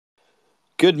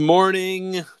Good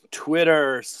morning,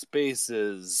 Twitter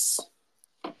Spaces.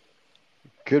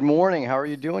 Good morning. How are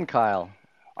you doing, Kyle?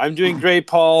 I'm doing great,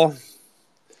 Paul.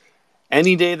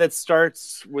 Any day that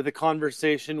starts with a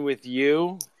conversation with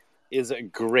you is a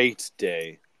great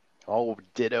day. Oh,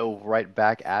 ditto right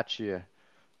back at you.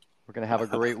 We're going to have a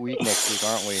great week next week,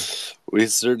 aren't we? We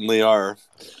certainly are.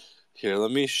 Here, let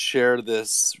me share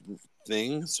this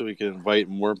thing so we can invite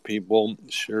more people.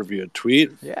 Share via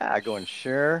tweet. Yeah, go and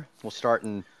share. We'll start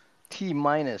in T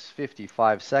minus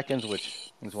 55 seconds,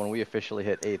 which is when we officially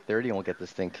hit 8:30, and we'll get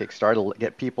this thing kick-started,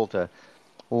 get people to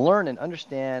learn and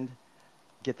understand,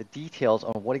 get the details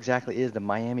on what exactly is the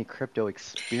Miami crypto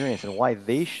experience and why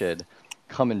they should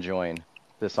come and join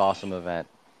this awesome event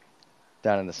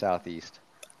down in the Southeast.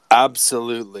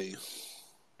 Absolutely.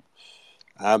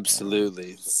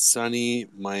 Absolutely. Sunny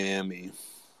Miami.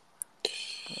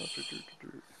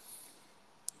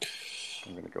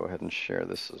 I'm going to go ahead and share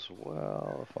this as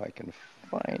well if I can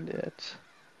find it.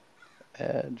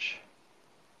 Edge.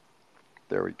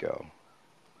 There we go.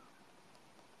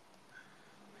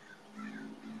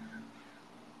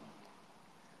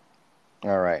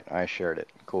 All right, I shared it.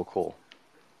 Cool, cool.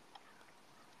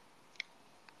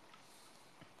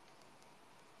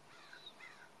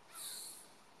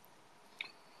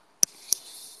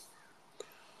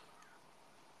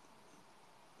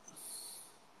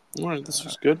 All right, this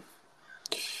was good.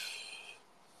 Let's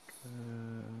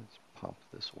pop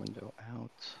this window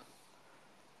out.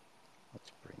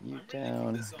 Let's bring you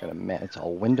down. It's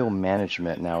all window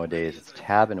management nowadays. It's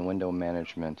tab and window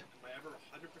management. Am I ever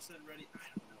 100% ready? I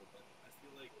don't know, but I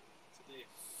feel like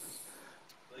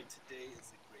today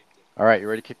is a great day. All right, you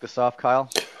ready to kick this off, Kyle?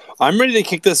 I'm ready to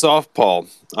kick this off, Paul.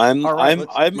 I'm ready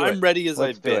as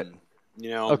Let's I've do it. been. You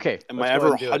know, Okay, am I let's go ever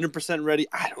ahead and do it. 100% ready?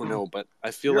 I don't know, but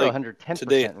I feel You're like 110%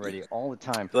 today, ready all the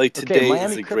time. like Okay, today is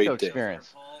Miami a crypto great day.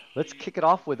 experience. Let's kick it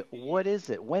off with what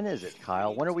is it? When is it,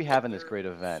 Kyle? When are we having this great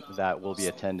event that we'll be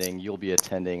attending? You'll be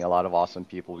attending. A lot of awesome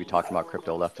people will be talking about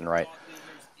crypto left and right.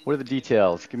 What are the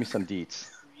details? Give me some deets.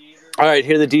 All right,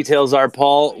 here the details are,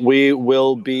 Paul. We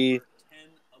will be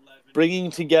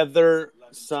bringing together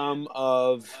some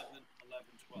of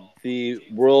the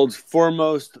world's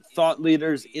foremost thought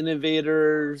leaders,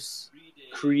 innovators,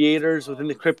 creators within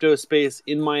the crypto space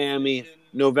in Miami,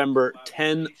 November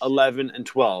 10, 11, and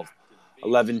 12.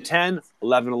 11/10,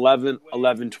 11/11,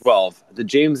 11/12 at the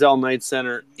James L. Knight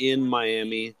Center in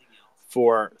Miami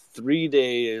for 3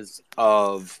 days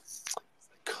of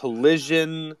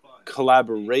collision,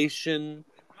 collaboration,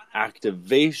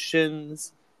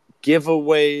 activations,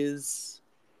 giveaways,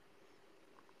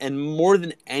 and more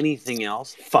than anything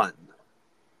else, fun,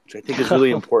 which I think is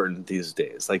really important these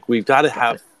days. Like, we've got to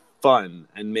have fun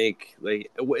and make,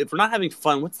 like, if we're not having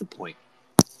fun, what's the point?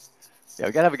 Yeah,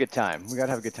 we gotta have a good time. We gotta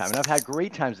have a good time. And I've had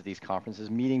great times at these conferences,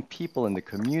 meeting people in the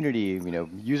community,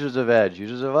 users of Edge,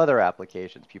 users of other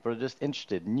applications. People are just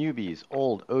interested, newbies,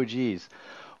 old, OGs.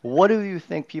 What do you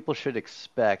think people should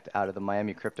expect out of the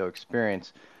Miami crypto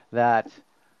experience that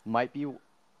might be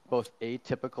both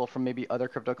atypical from maybe other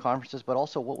crypto conferences, but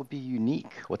also what would be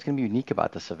unique? What's going to be unique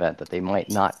about this event that they might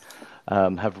not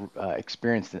have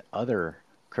experienced in other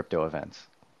crypto events?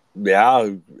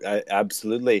 Yeah,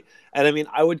 absolutely. And I mean,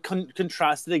 I would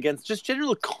contrast it against just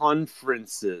general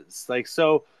conferences. Like,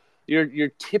 so your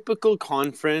typical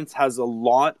conference has a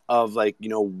lot of, like,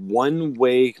 one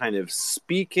way kind of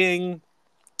speaking,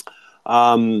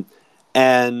 um,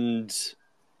 and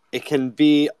it can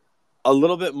be a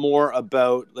little bit more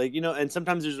about, like, and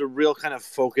sometimes there's a real kind of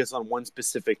focus on one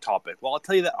specific topic. Well, I'll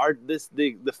tell you that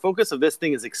the focus of this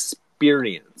thing is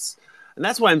experience. And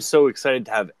that's why I'm so excited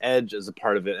to have Edge as a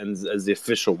part of it and as the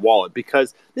official wallet,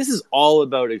 because this is all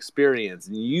about experience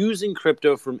and using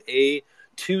crypto from A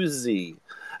to Z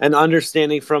and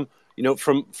understanding from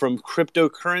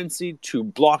cryptocurrency to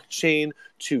blockchain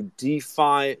to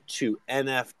DeFi to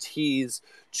NFTs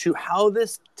to how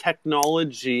this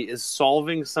technology is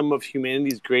solving some of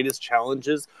humanity's greatest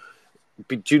challenges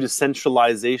due to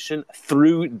centralization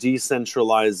through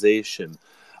decentralization.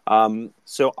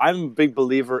 So I'm a big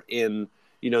believer in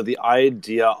the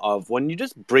idea of when you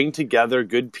just bring together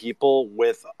good people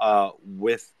with a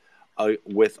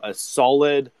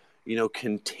solid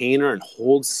container and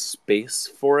hold space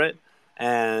for it,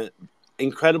 and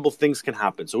incredible things can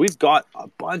happen. So we've got a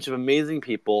bunch of amazing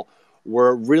people.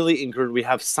 We're really encouraged. We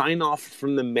have sign off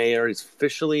from the mayor. He's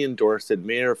officially endorsed it,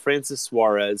 Mayor Francis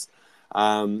Suarez,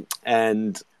 and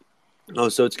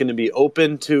so it's going to be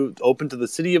open to the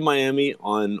city of Miami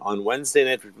on Wednesday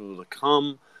night for people to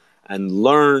come and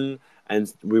learn.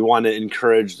 And we want to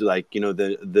encourage, like,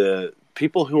 the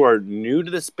people who are new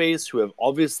to the space, who have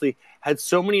obviously had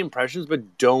so many impressions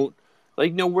but don't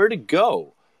like know where to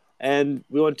go, and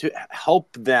we want to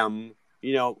help them,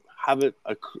 have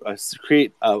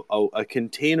create a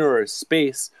container or a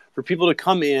space for people to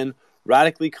come in,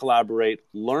 radically collaborate,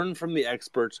 learn from the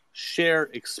experts, share,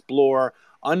 explore,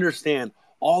 understand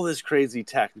all this crazy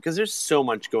tech, because there's so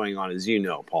much going on, as you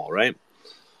know, Paul, right?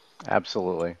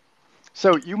 Absolutely.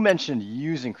 So you mentioned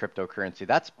using cryptocurrency.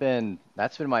 That's been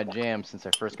my jam since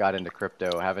I first got into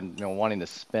crypto, having wanting to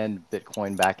spend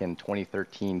Bitcoin back in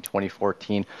 2013,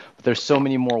 2014. But there's so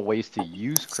many more ways to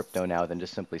use crypto now than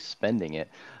just simply spending it.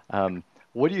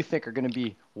 What do you think are going to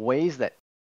be ways that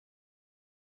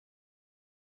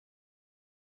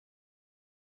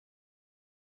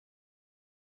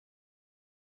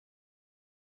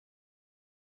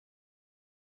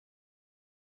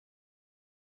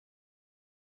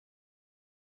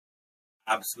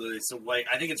Absolutely. So, like,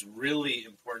 I think it's really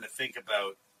important to think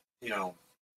about, you know,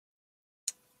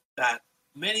 that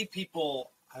many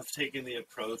people have taken the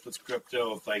approach with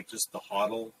crypto of like just the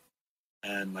hodl,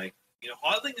 and like,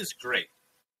 hodling is great,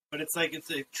 but it's like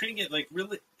treating it like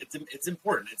really, it's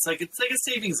important. It's like a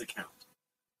savings account.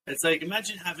 It's like,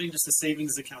 imagine having just a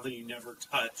savings account that you never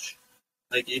touch.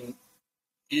 Like,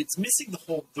 it's missing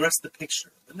the rest of the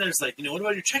picture. Then there's like, what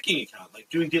about your checking account? Like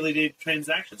doing daily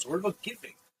transactions. Or what about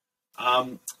giving?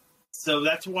 Um, so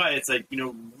that's why it's like,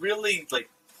 really like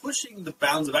pushing the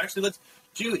bounds of actually let's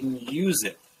do it and use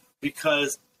it,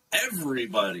 because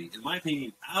everybody, in my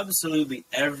opinion, absolutely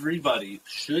everybody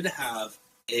should have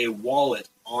a wallet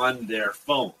on their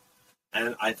phone.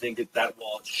 And I think that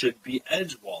wallet should be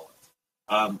Edge Wallet.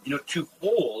 To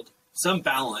hold some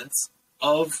balance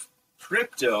of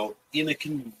crypto in a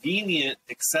convenient,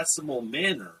 accessible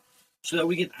manner, so that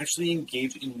we can actually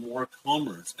engage in more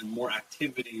commerce and more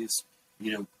activities,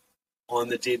 you know, on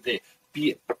the day to day.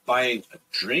 Be it buying a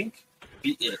drink,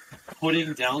 be it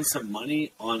putting down some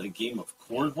money on a game of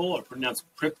cornhole or putting down some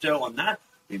crypto on that,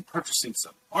 purchasing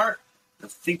some art,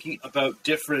 thinking about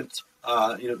different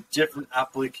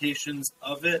applications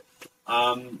of it,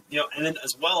 and then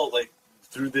as well, like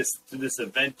through this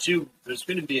event too, there's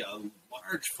going to be a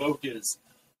large focus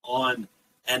on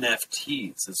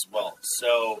NFTs as well.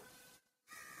 So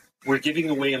we're giving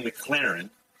away a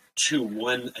McLaren to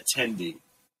one attendee.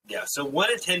 Yeah, so one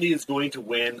attendee is going to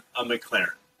win a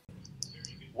McLaren.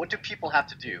 what do people have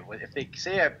to do if they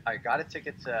say I got a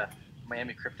ticket to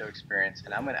Miami Crypto Experience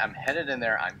and I'm headed in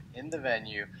there, I'm in the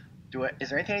venue. Is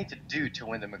there anything I need to do to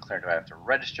win the McLaren? Do I have to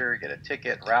register, get a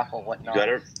ticket, raffle, whatnot? You got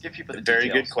a Give people the very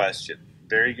details. good question.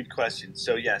 Very good question.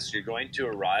 So yes, you're going to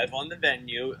arrive on the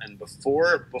venue, and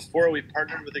before we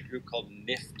partnered with a group called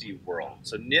Nifty World.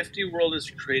 So Nifty World is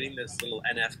creating this little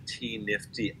NFT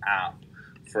Nifty app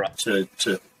for us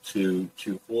to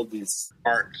hold these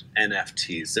art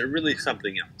NFTs. They're really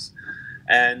something else,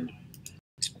 and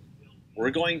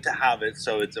we're going to have it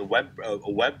so it's a web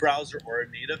browser or a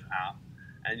native app,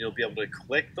 and you'll be able to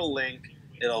click the link.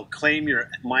 It'll claim your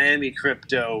Miami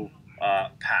Crypto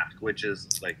pack, which is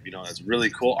like, that's really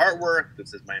cool artwork that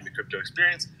says Miami Crypto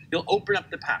Experience. You'll open up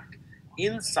the pack.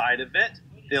 Inside of it,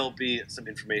 there'll be some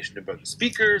information about the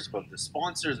speakers, about the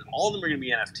sponsors, and all of them are going to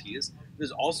be NFTs.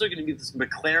 There's also going to be this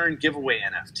McLaren giveaway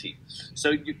NFT.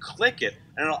 So you click it,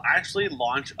 and it'll actually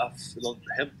launch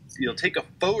you'll take a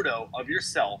photo of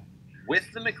yourself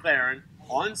with the McLaren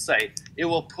on site. It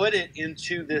will put it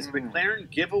into this McLaren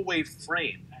giveaway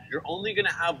frame. You're only going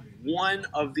to have one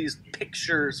of these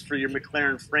pictures for your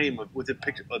McLaren frame with the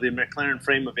picture of the McLaren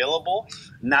frame available,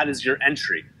 and that is your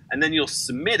entry. And then you'll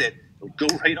submit it. It'll go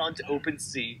right onto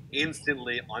OpenSea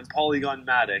instantly on Polygon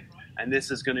Matic, and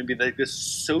this is going to be like this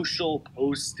social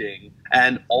posting,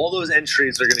 and all those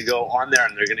entries are going to go on there,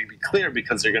 and they're going to be clear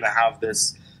because they're going to have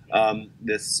this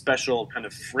special kind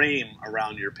of frame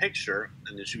around your picture,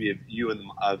 and there should be you and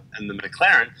the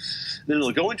McLaren. Then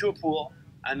it'll go into a pool.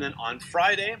 And then on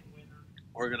Friday,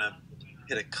 we're going to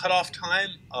hit a cutoff time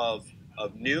of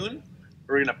noon.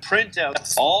 We're going to print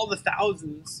out all the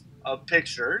thousands of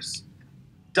pictures,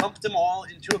 dump them all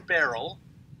into a barrel,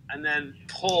 and then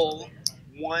pull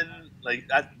one, like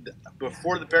that,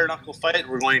 before the bare knuckle fight.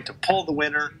 We're going to pull the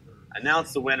winner,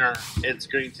 announce the winner. It's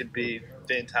going to be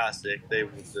fantastic.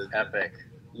 Epic.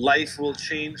 Life will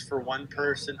change for one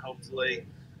person, hopefully.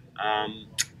 And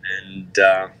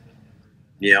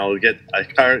get a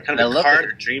car, kind of a car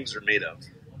their dreams are made of.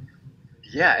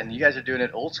 Yeah, and you guys are doing it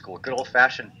old school, good old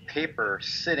fashioned paper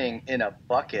sitting in a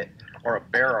bucket or a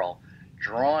barrel,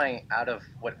 drawing out of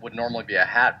what would normally be a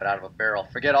hat, but out of a barrel.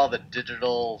 Forget all the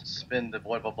digital spin the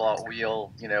blah blah blah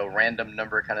wheel, random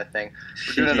number kind of thing.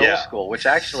 We're doing it old school, which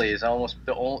actually is almost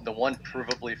the one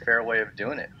provably fair way of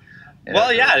doing it. You know, Well,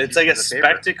 it's a yeah, it's like a feast of the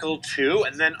favorite. spectacle too,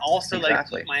 and then also like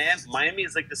Exactly. Miami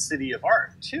is like the city of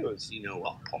art too, as you know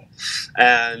well, Paul.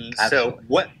 And so Absolutely.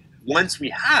 what once we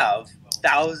have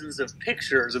thousands of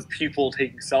pictures of people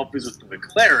taking selfies with the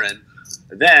McLaren,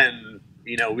 then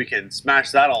we can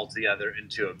smash that all together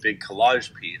into a big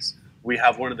collage piece. We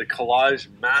have one of the collage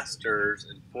masters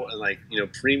and like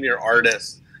premier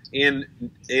artists in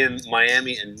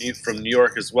Miami and from New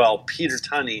York as well. Peter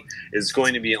Tunney is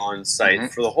going to be on site Hmm.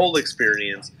 for the whole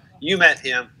experience. You met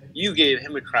him. You gave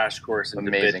him a crash course into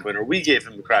Amazing. Bitcoin, or we gave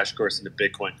him a crash course into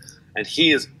Bitcoin, and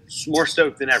he is more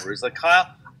stoked than ever. He's like,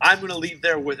 Kyle, I'm going to leave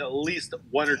there with at least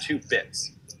 1 or 2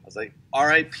 bits. I was like, all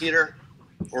right, Peter,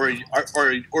 or you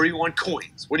want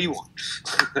coins? What do you want?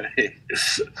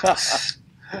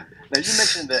 Now, you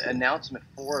mentioned the announcement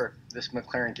for this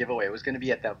McLaren giveaway. It was going to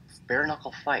be at the bare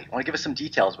knuckle fight. Want to give us some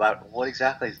details about what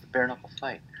exactly is the bare knuckle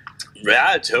fight?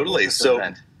 Yeah, What totally. is this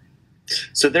event?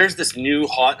 So there's this new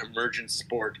hot emergent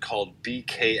sport called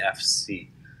BKFC,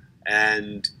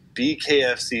 and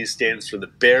BKFC stands for the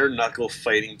Bare Knuckle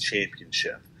Fighting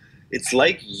Championship. It's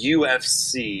like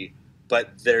UFC, but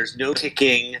there's no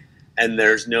kicking and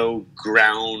there's no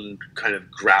ground kind of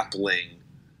grappling,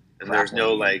 and there's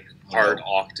no like hard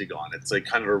octagon. It's like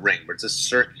kind of a ring, but it's a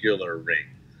circular ring.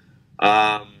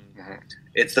 Um, Mhm.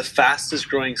 it's the fastest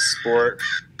growing sport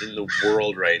in the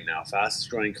world right now, fastest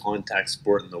growing contact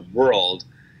sport in the world.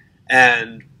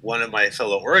 And one of my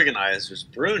fellow organizers,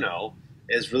 Bruno,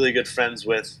 is really good friends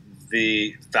with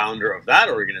the founder of that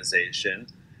organization.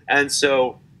 And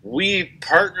so we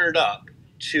partnered up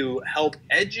to help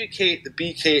educate the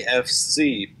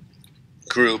BKFC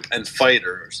group and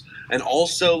fighters, and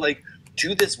also like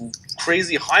do this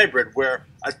crazy hybrid where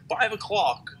at 5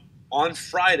 o'clock on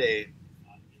Friday,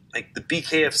 like the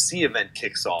BKFC event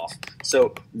kicks off.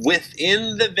 So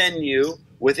within the venue,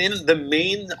 within the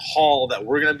main hall that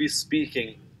we're going to be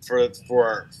speaking for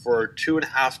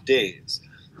 2.5 days,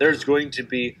 there's going to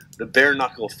be the bare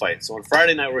knuckle fight. So on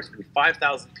Friday night, we're going to be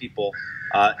 5,000 people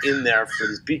in there for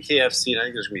this BKFC. And I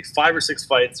think there's going to be 5 or 6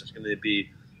 fights. There's going to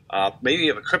be maybe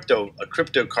you have a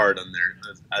crypto card on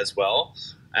there as well,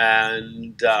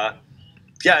 and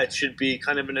yeah, it should be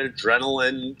kind of an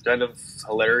adrenaline, kind of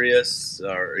hilarious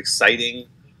or exciting,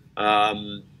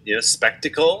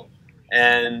 spectacle.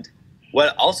 And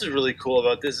what else is really cool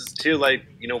about this is too, like,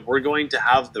 we're going to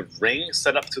have the ring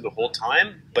set up through the whole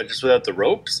time, but just without the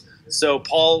ropes. So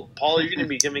Paul, you're going to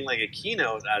be giving like a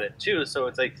keynote at it too. So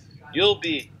it's like you'll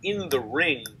be in the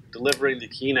ring delivering the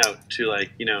keynote to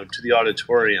to the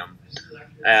auditorium,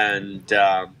 and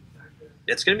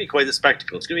it's going to be quite the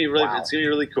spectacle. It's going to be really, It's going to be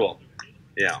really cool.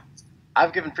 Yeah.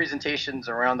 I've given presentations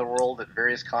around the world at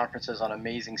various conferences on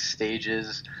amazing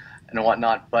stages and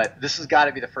whatnot, but this has got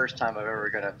to be the first time I've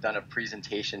ever done a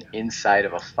presentation inside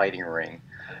of a fighting ring.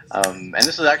 And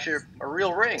this is actually a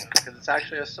real ring because it's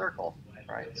actually a circle,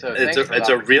 right? So it's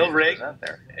a real ring.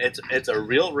 There. It's a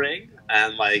real ring,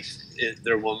 and like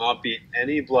there will not be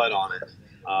any blood on it.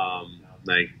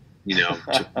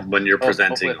 When you're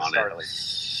presenting on it.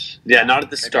 Yeah, not at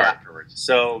the start. Afterwards.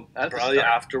 So probably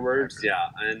afterwards. Yeah,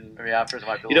 and maybe afterwards it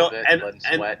might be a little bit blood and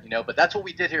sweat. But that's what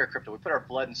we did here at Crypto. We put our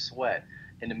blood and sweat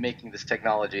into making this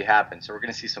technology happen. So we're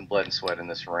going to see some blood and sweat in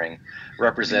this ring,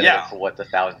 representative for what the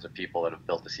thousands of people that have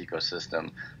built this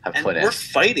ecosystem have put in. We're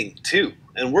fighting too,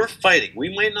 and we're fighting.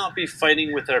 We might not be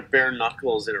fighting with our bare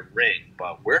knuckles in a ring,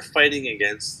 but we're fighting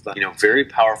against very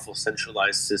powerful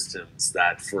centralized systems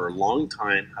that for a long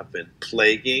time have been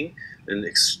plaguing and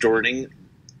extorting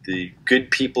the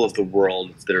good people of the world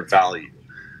of their value.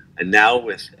 And now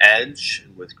with Edge,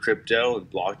 with crypto and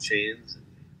blockchains, and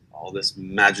all this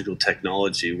magical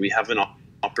technology, we have an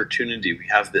opportunity. We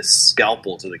have this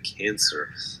scalpel to the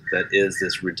cancer that is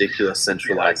this ridiculous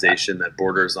centralization that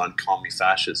borders on commie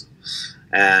fascism.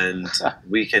 And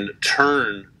we can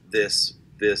turn this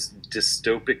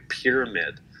dystopic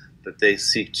pyramid that they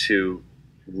seek to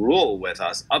rule with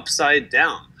us upside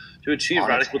down to achieve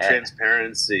radical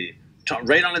transparency,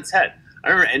 right on its head. I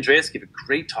remember Andreas gave a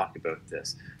great talk about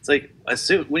this. It's like,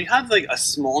 when you have like a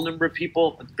small number of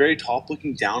people at the very top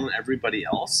looking down on everybody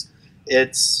else,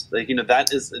 it's like that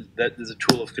is a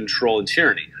tool of control and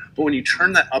tyranny. But when you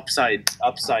turn that upside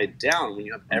down, when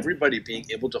you have everybody being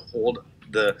able to hold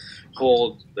the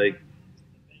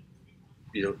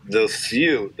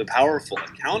few, the powerful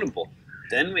accountable,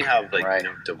 then we have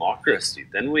democracy.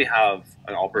 Then we have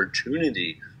an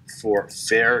opportunity for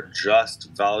fair, just,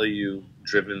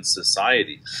 value-driven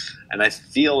society. And I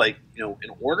feel like,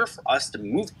 in order for us to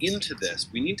move into this,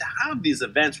 we need to have these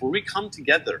events where we come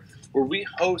together, where we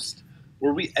host,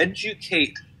 where we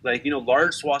educate like,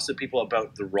 large swaths of people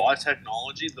about the raw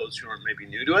technology, those who are maybe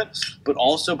new to it, but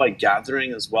also by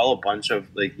gathering as well a bunch of,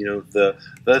 like,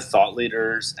 the thought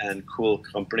leaders and cool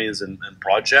companies and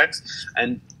projects,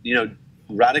 and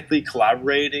radically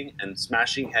collaborating and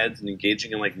smashing heads and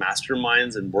engaging in like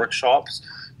masterminds and workshops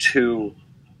to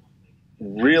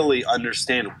really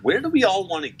understand where do we all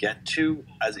want to get to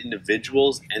as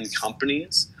individuals and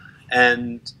companies.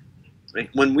 And like,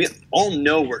 when we all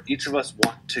know where each of us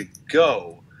want to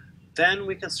go, then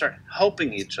we can start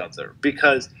helping each other.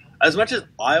 Because as much as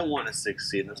I want to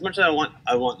succeed, as much as I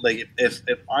want like, if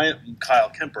I am Kyle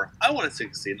Kemper, I want to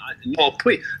succeed, and Paul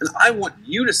Pui, and I want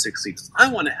you to succeed.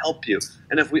 I want to help you.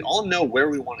 And if we all know where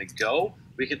we want to go,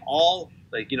 we can all,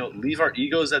 like, leave our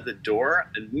egos at the door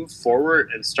and move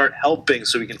forward and start helping,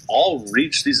 so we can all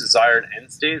reach these desired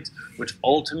end states, which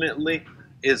ultimately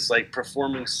is like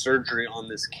performing surgery on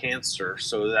this cancer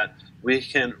so that we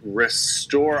can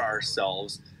restore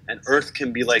ourselves and Earth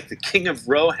can be like the King of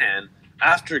Rohan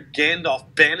after Gandalf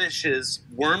banishes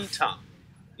Wormtongue.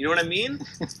 You know what I mean?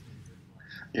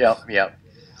 Yep, yep.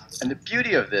 And the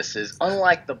beauty of this is,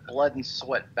 unlike the blood and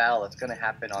sweat battle that's going to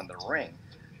happen on the ring,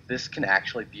 this can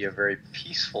actually be a very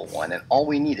peaceful one. And all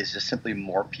we need is just simply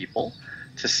more people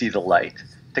to see the light,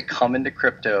 to come into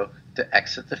crypto, to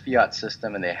exit the fiat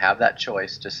system, and they have that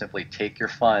choice to simply take your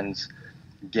funds,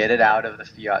 get it out of the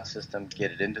fiat system,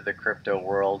 get it into the crypto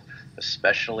world,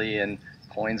 especially in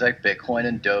coins like Bitcoin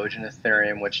and Doge and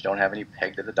Ethereum, which don't have any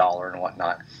peg to the dollar and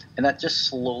whatnot. And that just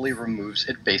slowly removes,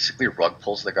 it basically rug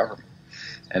pulls the government.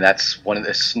 And that's one of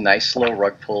this nice slow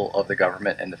rug pull of the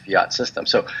government and the fiat system.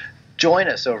 So join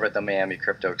us over at the Miami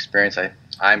Crypto Experience.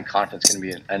 I'm confident it's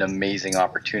going to be an amazing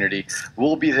opportunity.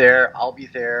 We'll be there. I'll be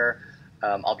there.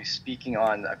 I'll be speaking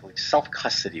on, I believe,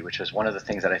 self-custody, which is one of the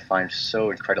things that I find so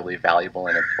incredibly valuable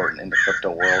and important in the crypto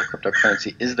world.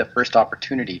 Cryptocurrency is the first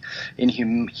opportunity in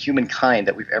humankind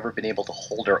that we've ever been able to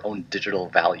hold our own digital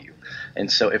value.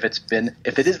 And so if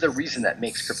it is the reason that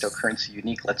makes cryptocurrency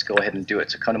unique, let's go ahead and do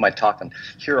it. So come to my talk and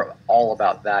hear all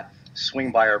about that.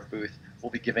 Swing by our booth. We'll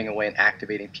be giving away and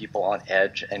activating people on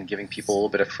Edge and giving people a little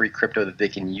bit of free crypto that they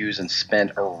can use and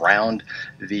spend around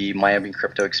the Miami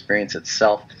Crypto Experience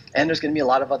itself. And there's going to be a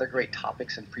lot of other great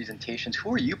topics and presentations.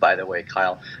 Who are you, by the way,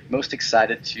 Kyle, most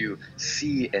excited to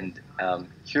see and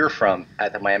hear from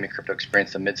at the Miami Crypto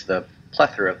Experience amidst the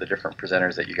plethora of the different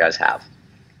presenters that you guys have?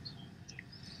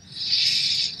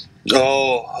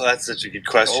 Oh, that's such a good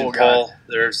question, Paul.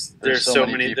 There's so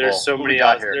many there's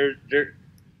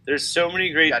so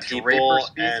many great people. Draper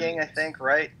speaking, I think,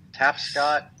 right?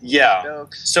 Tapscott. Yeah.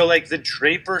 Stokes. So like the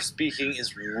Draper speaking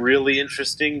is really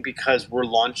interesting because we're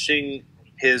launching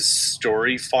his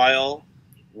story file,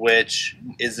 which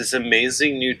is this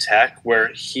amazing new tech where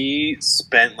he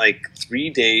spent like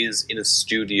 3 days in a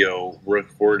studio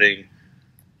recording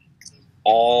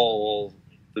all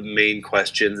the main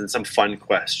questions and some fun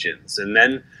questions. And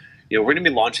then, we're going to be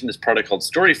launching this product called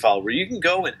Story File where you can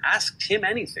go and ask Tim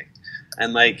anything.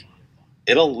 And like,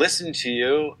 it'll listen to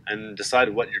you and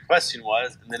decide what your question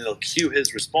was, and then it'll cue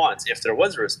his response if there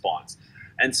was a response.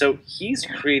 And so he's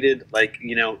created like,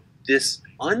 this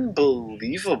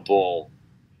unbelievable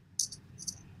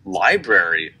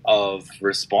library of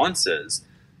responses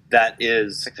that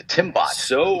is it's like the Tim bot.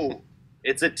 So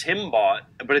it's a Tim bot,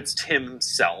 but it's Tim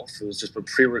himself. It was just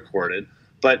pre-recorded,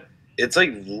 but it's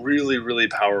like really, really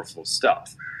powerful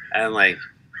stuff. And like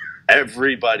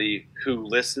everybody who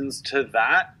listens to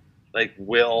that like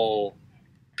will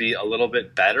be a little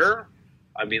bit better.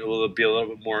 I mean, will be a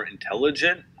little bit more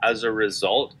intelligent as a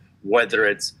result,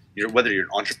 whether you're an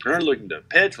entrepreneur looking to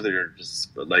pitch, whether you're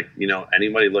just like,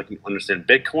 anybody looking to understand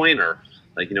Bitcoin or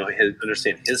like,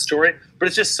 understand his story. But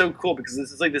it's just so cool because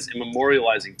this is like this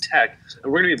memorializing tech,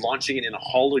 and we're going to be launching it in a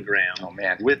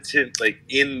hologram with Tim, like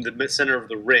in the center of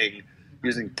the ring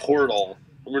using Portal.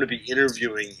 I'm going to be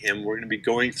interviewing him. We're going to be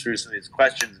going through some of these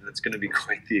questions, and it's going to be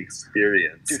quite the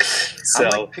experience. Dude, so,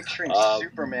 I'm like picturing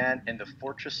Superman in the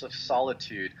Fortress of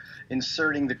Solitude,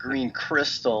 inserting the green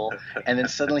crystal, and then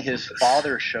suddenly his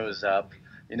father shows up,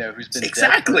 who's been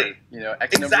dead for,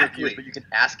 X number of years, but you can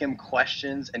ask him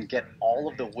questions and get all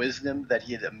of the wisdom that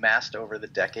he had amassed over the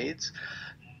decades.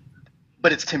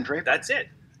 But it's Tim Draper. That's it.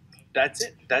 That's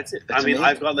That's I mean, amazing.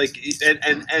 I've got like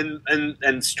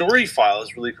and Story File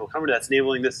is really cool company that's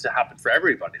enabling this to happen for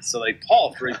everybody. So like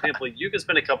Paul, for example, you can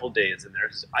spend a couple days in there.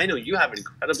 I know you have an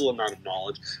incredible amount of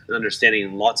knowledge and understanding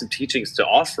and lots of teachings to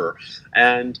offer.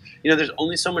 And there's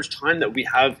only so much time that we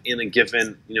have in a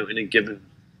given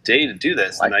day to do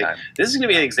this. And like, this is going to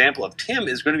be an example of Tim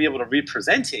is going to be able to be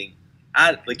presenting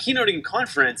at the keynoting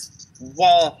conference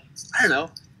while, I don't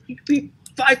know, he could be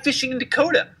fly fishing in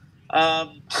Dakota.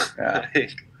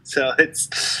 So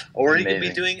it's, or he could be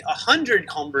doing 100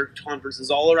 conferences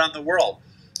all around the world.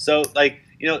 So like,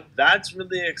 that's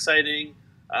really exciting.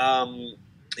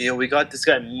 We got this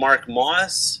guy Mark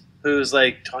Moss, who's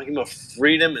like talking about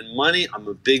freedom and money. I'm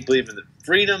a big believer in the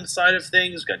freedom side of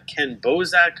things. We've got Ken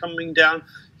Bozak coming down.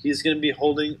 He's going to be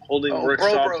holding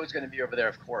workshops. Bro is going to be over there,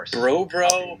 of course. Bro,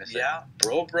 yeah,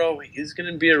 Bro. He's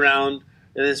going to be around.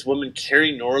 And this woman,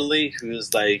 Carrie Norley,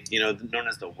 who's like, known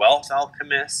as the Wealth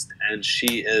Alchemist, and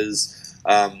she is,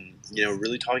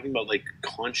 really talking about like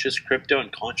conscious crypto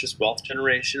and conscious wealth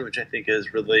generation, which I think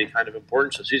is really kind of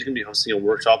important. So she's going to be hosting a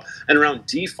workshop and around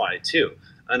DeFi too,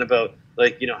 and about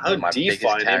like, how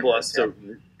DeFi enable us to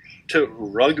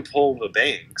rug pull the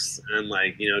banks and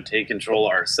like, take control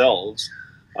ourselves.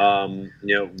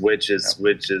 Which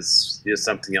is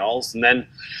something else, and then,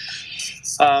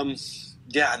 and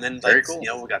then like, cool.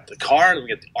 We got the card, we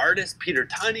got the artist Peter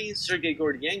Tunney, Sergey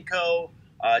Gordienko,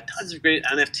 tons of great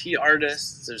NFT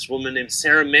artists. There's a woman named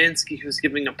Sarah Mansky who's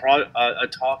giving a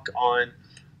talk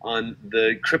on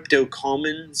the crypto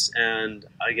commons, and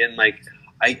again, like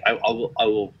I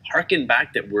will harken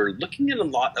back that we're looking at a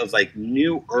lot of like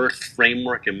new Earth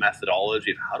framework and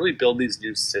methodology of how do we build these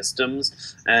new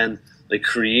systems, and like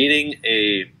creating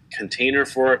a container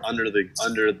for it under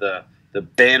the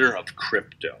banner of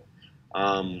crypto.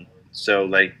 So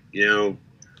like,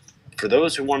 for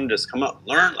those who want to just come out and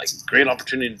learn, like great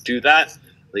opportunity to do that.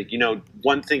 Like,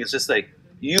 one thing is just like,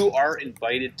 you are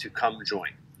invited to come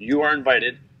join. You are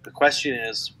invited. The question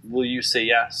is, will you say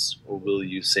yes or will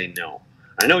you say no?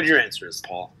 I know what your answer is,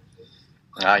 Paul.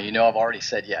 I've already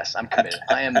said yes. I'm committed.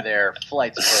 I am there.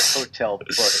 Flights booked, hotel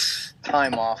booked,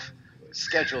 time off,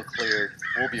 schedule cleared.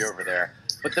 We'll be over there.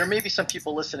 But there may be some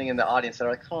people listening in the audience that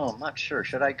are like, I'm not sure.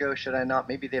 Should I go? Should I not?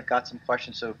 Maybe they've got some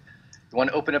questions. So you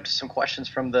want to open up to some questions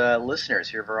from the listeners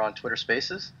here over on Twitter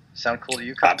Spaces? Sound cool to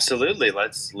you, Kyle? Absolutely.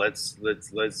 Let's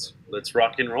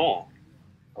rock and roll.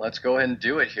 Let's go ahead and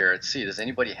do it here. Let's see. Does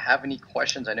anybody have any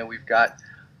questions? I know we've got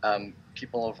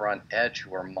people over on Edge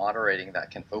who are moderating that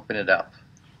can open it up.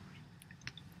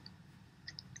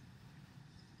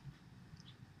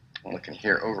 I'm looking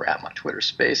here over at my Twitter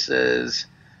Spaces.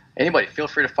 Anybody, feel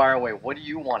free to fire away. What do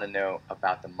you want to know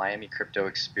about the Miami crypto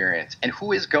experience? And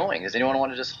who is going? Does anyone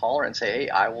want to just holler and say, hey,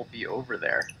 I will be over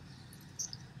there?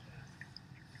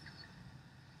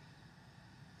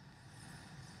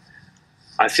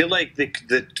 I feel like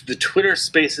the Twitter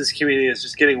Spaces community is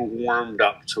just getting warmed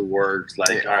up towards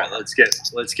like, all right, let's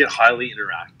get highly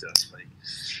interactive. Like,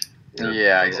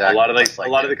 yeah, exactly. A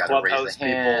lot of the Clubhouse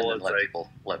people,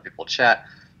 let people chat.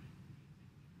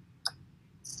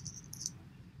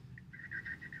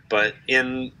 But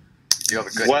you have a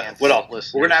good what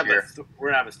else? We're gonna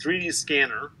have a 3D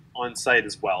scanner on site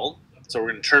as well. So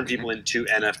we're gonna turn people into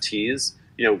NFTs.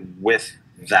 With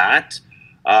that.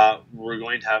 We're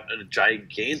going to have a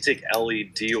gigantic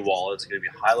LED wall that's going to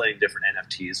be highlighting different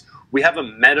NFTs. We have a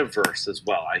metaverse as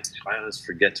well. I always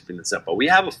forget to bring this up, but we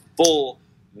have a full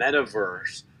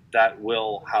metaverse that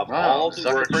will have all the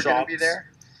workshops. Going to be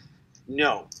there?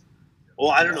 No.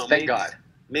 Well, I don't know. Thank God.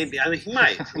 Maybe. I mean, he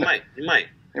might. You might.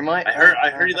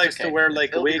 I heard he likes to wear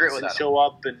like wigs and show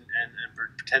up and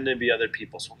pretend to be other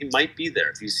people. So he might be there.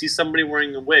 If you see somebody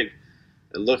wearing a wig,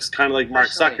 it looks kind of like Mark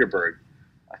Zuckerberg.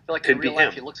 I feel like in real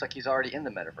life, he looks like he's already in the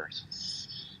metaverse.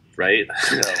 Right?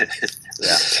 So,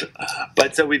 yeah.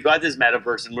 But so we've got this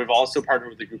metaverse, and we've also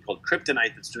partnered with a group called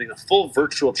Kryptonite that's doing a full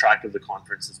virtual track of the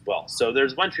conference as well. So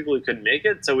there's a bunch of people who couldn't make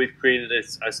it, so we've created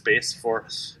a space for,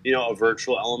 a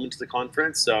virtual element to the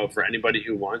conference. So for anybody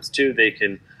who wants to, they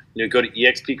can go to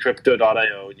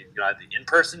expcrypto.io, and you can get the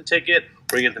in-person ticket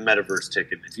or you get the metaverse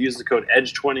ticket. If you use the code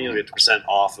EDGE20, you'll get 20%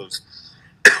 off of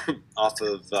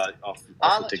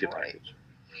the ticket package.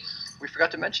 We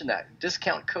forgot to mention that.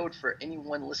 Discount code for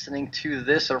anyone listening to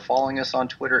this or following us on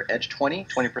Twitter, EDGE20,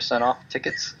 20% off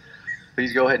tickets.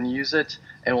 Please go ahead and use it.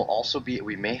 And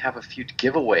we may have a few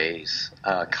giveaways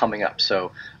coming up.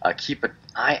 So keep an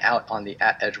eye out on the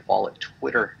 @EdgeWallet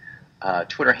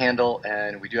Twitter handle.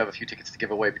 And we do have a few tickets to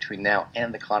give away between now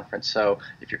and the conference. So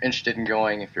if you're interested in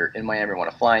going, if you're in Miami or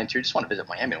want to fly into, or just want to visit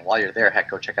Miami, and while you're there,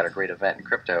 heck, go check out a great event in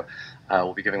crypto.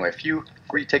 We'll be giving away a few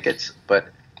free tickets, but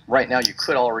right now, you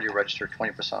could already register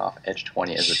 20% off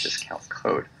EDGE20 as a discount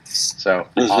code. So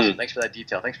awesome! Thanks for that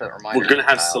detail. Thanks for that reminder. We're gonna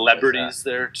have celebrities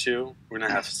there too. We're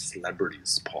gonna have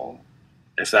celebrities, Paul.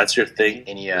 If that's your thing,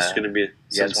 there's gonna be some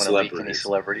you guys want to leak any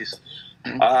celebrities?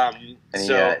 Any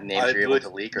names you're able to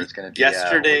leak, or it's gonna be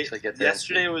yesterday?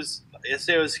 Yesterday was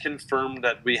confirmed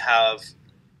that we have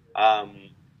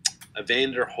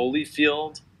Evander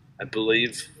Holyfield. I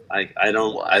believe.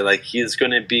 He's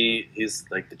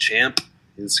like the champ.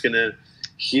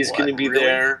 He's going What, to be really?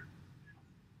 there.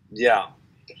 Yeah.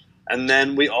 And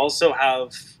then we also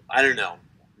have, I don't know,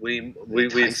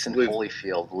 Tyson we've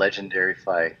Holyfield, legendary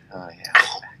fight. Oh yeah,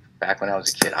 back when I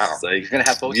was a kid. I don't know. like, He's gonna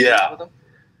have both series yeah, with him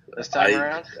this time I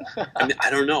around. I mean, I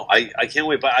don't know. I can't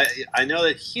wait, but I know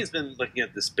that he's been looking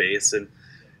at the space, and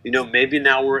maybe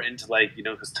now we're into like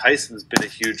because Tyson's been a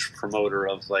huge promoter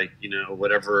of like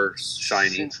whatever shiny.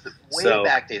 Since the way So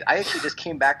back days. I actually just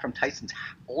came back from Tyson's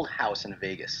old house in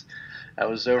Vegas. I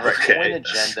was over at Coin okay,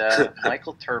 Agenda.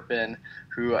 Michael Turpin,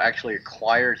 who actually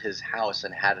acquired his house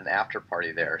and had an after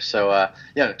party there. So,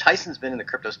 Tyson's been in the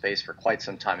crypto space for quite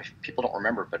some time. If people don't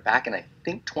remember, but back in I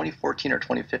think 2014 or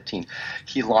 2015,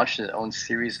 he launched his own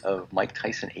series of Mike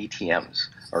Tyson ATMs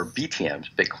or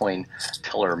BTMs, Bitcoin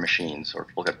teller machines, or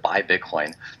people could buy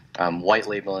Bitcoin, white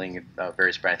labeling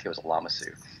various brands. I think it was a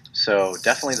Lamasu. So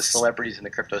definitely the celebrities in the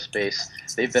crypto space,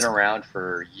 they've been around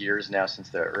for years now since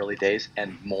the early days,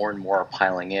 and more are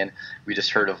piling in. We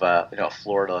just heard of a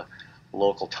Florida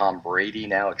local Tom Brady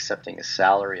now accepting his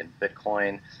salary in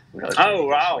Bitcoin. Who knows? oh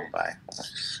wow, By.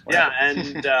 yeah,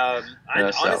 and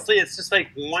honestly, it's just like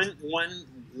when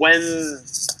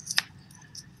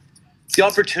the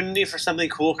opportunity for something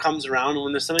cool comes around, and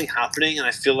when there's something happening, and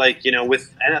I feel like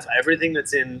with everything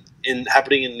that's in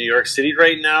happening in New York City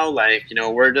right now, like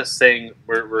we're just saying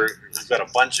we've got a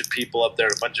bunch of people up there,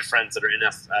 a bunch of friends that are in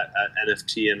at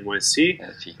NFT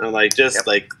NYC, and like just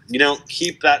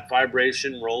keep that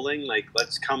vibration rolling. Like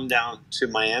let's come down to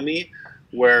Miami,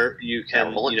 where you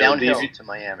can roll it downhill to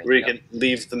Miami, where you can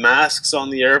leave the masks on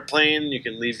the airplane, you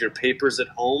can leave your papers at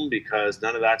home because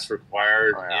none of that's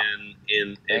required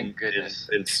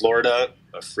in Florida,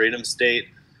 a freedom state,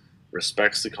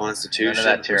 respects the Constitution,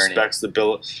 respects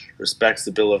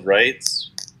the Bill of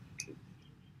Rights,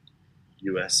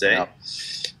 USA. Yep.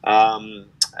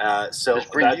 So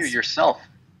just bring yourself.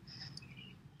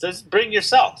 Just bring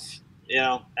yourself.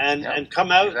 And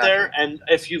come out there, and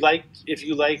if you like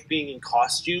being in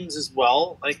costumes as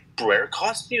well, like wear a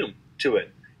costume to it.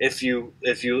 If you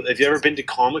ever been to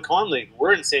Comic-Con, like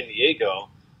we're in San Diego,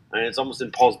 and it's almost in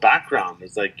Paul's background.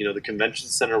 It's like the convention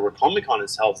center where Comic-Con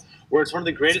is held, where it's one of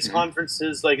the greatest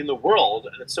conferences like in the world,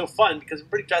 and it's so fun because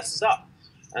everybody dresses up.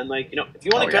 And like if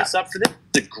you want to dress up for this,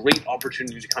 it's a great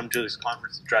opportunity to come to this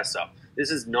conference and dress up.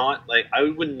 This is not like I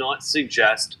would not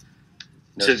suggest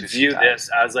to view this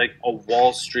as like a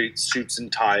Wall Street suits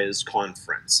and ties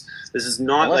conference. This is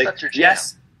not unless like that's your jam.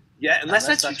 Unless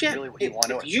that's your jam. Really what you want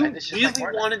to. If you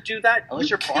really want to do that, unless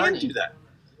you you're Barney, can do that.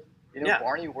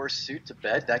 Barney wore suit to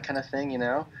bed, that kind of thing,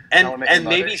 And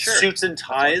maybe suits and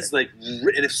ties, and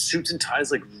if suits and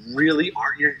ties like really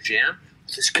aren't your jam,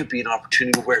 this could be an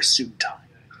opportunity to wear a suit and tie.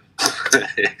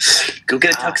 Go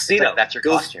get a tuxedo. That's your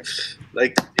costume.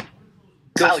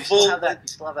 Go you still have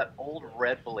that old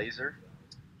red blazer.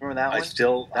 Remember that one?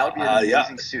 That would be an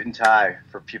amazing suit and tie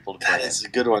for people to bring. That is a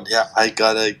good one. Yeah, I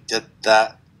gotta get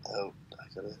that out.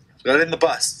 I've got it in the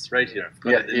bus right here.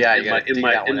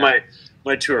 In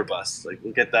my tour bus. Like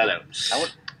we'll get that out.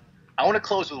 I want to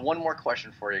close with one more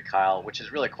question for you, Kyle, which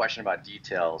is really a question about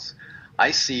details. I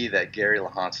see that Gary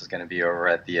LaHance is going to be over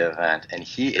at the event, and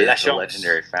he is the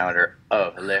legendary founder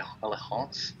of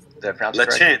LaHance. Did I pronounce it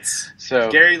correctly? LaChance. So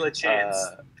Gary LaChance.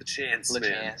 LaChance.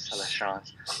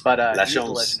 But he's the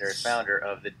legendary founder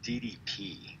of the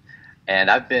DDP. And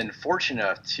I've been fortunate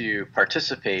enough to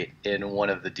participate in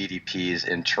one of the DDPs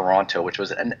in Toronto, which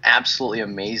was an absolutely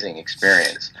amazing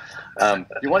experience.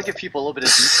 You want to give people a little bit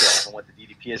of details on what the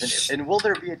DDP is, and will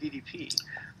there be a DDP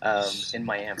in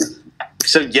Miami?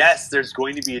 So yes, there's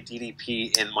going to be a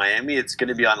DDP in Miami. It's going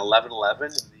to be on 11/11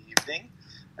 in the evening.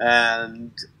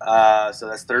 And so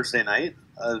that's Thursday night.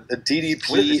 A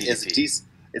DDP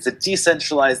it's a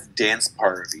decentralized dance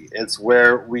party. It's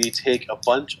where we take a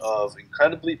bunch of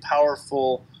incredibly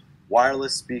powerful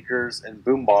wireless speakers and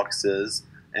boomboxes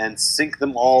and sync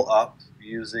them all up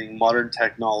using modern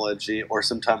technology or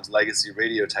sometimes legacy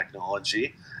radio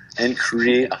technology and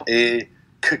create a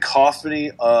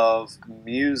cacophony of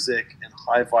music and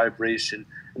high vibration.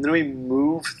 And then we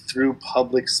move through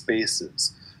public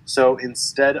spaces. So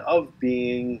instead of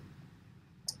being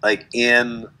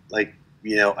in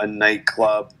a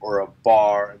nightclub or a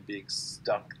bar and being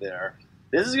stuck there,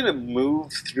 this is going to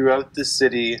move throughout the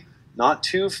city, not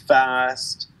too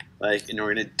fast. We're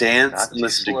going to dance and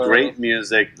listen to great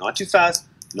music, not too fast,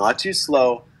 not too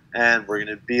slow. And we're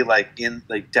going to be in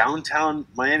downtown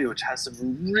Miami, which has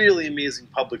some really amazing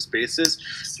public spaces.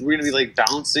 So we're going to be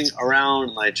bouncing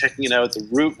around and checking it out. The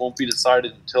route won't be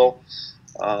decided until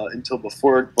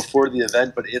before the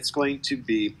event, but it's going to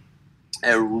be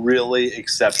a really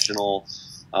exceptional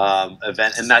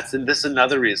event, and this is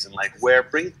another reason, like where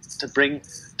to bring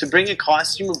a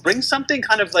costume, or bring something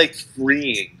kind of like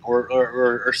freeing,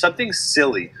 or something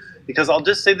silly, because I'll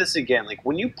just say this again, like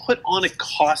when you put on a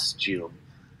costume,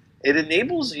 it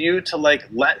enables you to like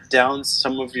let down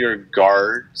some of your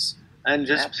guards and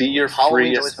just Absolutely. be your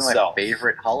Halloween's always freest been my self.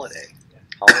 favorite holiday.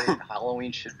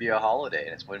 Halloween should be a holiday,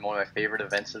 and it's been one of my favorite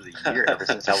events of the year ever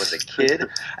since I was a kid.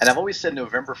 And I've always said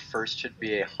November 1st should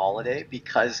be a holiday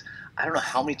because I don't know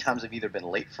how many times I've either been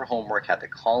late for homework, had to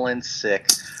call in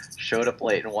sick, showed up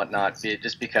late and whatnot,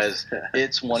 just because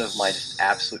it's one of my just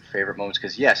absolute favorite moments.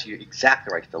 Because yes, you're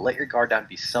exactly right. To let your guard down,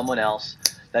 be someone else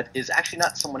that is actually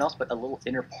not someone else, but a little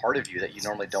inner part of you that you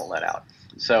normally don't let out.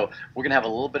 So we're going to have a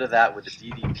little bit of that with the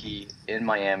DDP in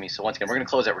Miami. So once again, we're going to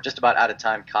close out. We're just about out of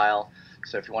time, Kyle.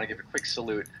 So if you want to give a quick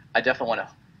salute, I definitely want to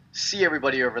see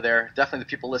everybody over there. Definitely the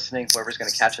people listening, whoever's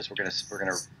going to catch us, we're going to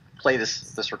play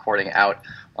this recording out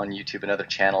on YouTube and other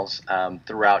channels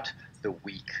throughout the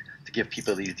week to give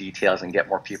people these details and get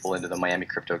more people into the Miami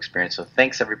crypto experience. So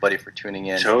thanks everybody for tuning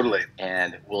in. Totally.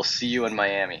 And we'll see you in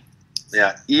Miami.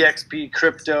 Yeah,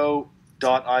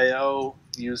 expcrypto.io.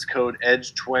 Use code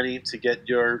EDGE20 to get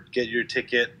your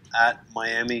ticket at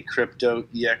Miami Crypto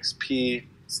EXP.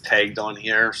 It's tagged on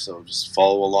here, so just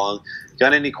follow along.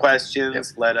 Got any questions? Yep.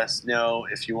 Let us know.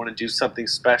 If you want to do something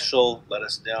special, let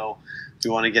us know. If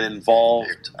you want to get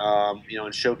involved,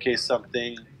 and showcase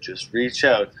something, just reach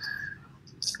out.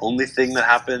 Only thing that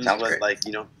happens when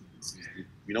you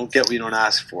don't get what you don't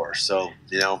ask for. So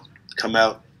come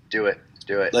out. Do it.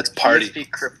 Let's party.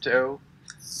 expcrypto.io,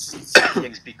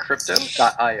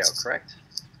 correct?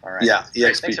 All right. Yeah,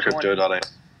 expcrypto.io.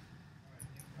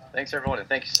 Thanks, everyone, and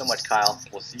thank you so much, Kyle.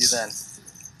 We'll see you then.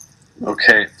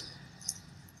 Okay.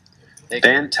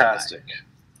 Fantastic.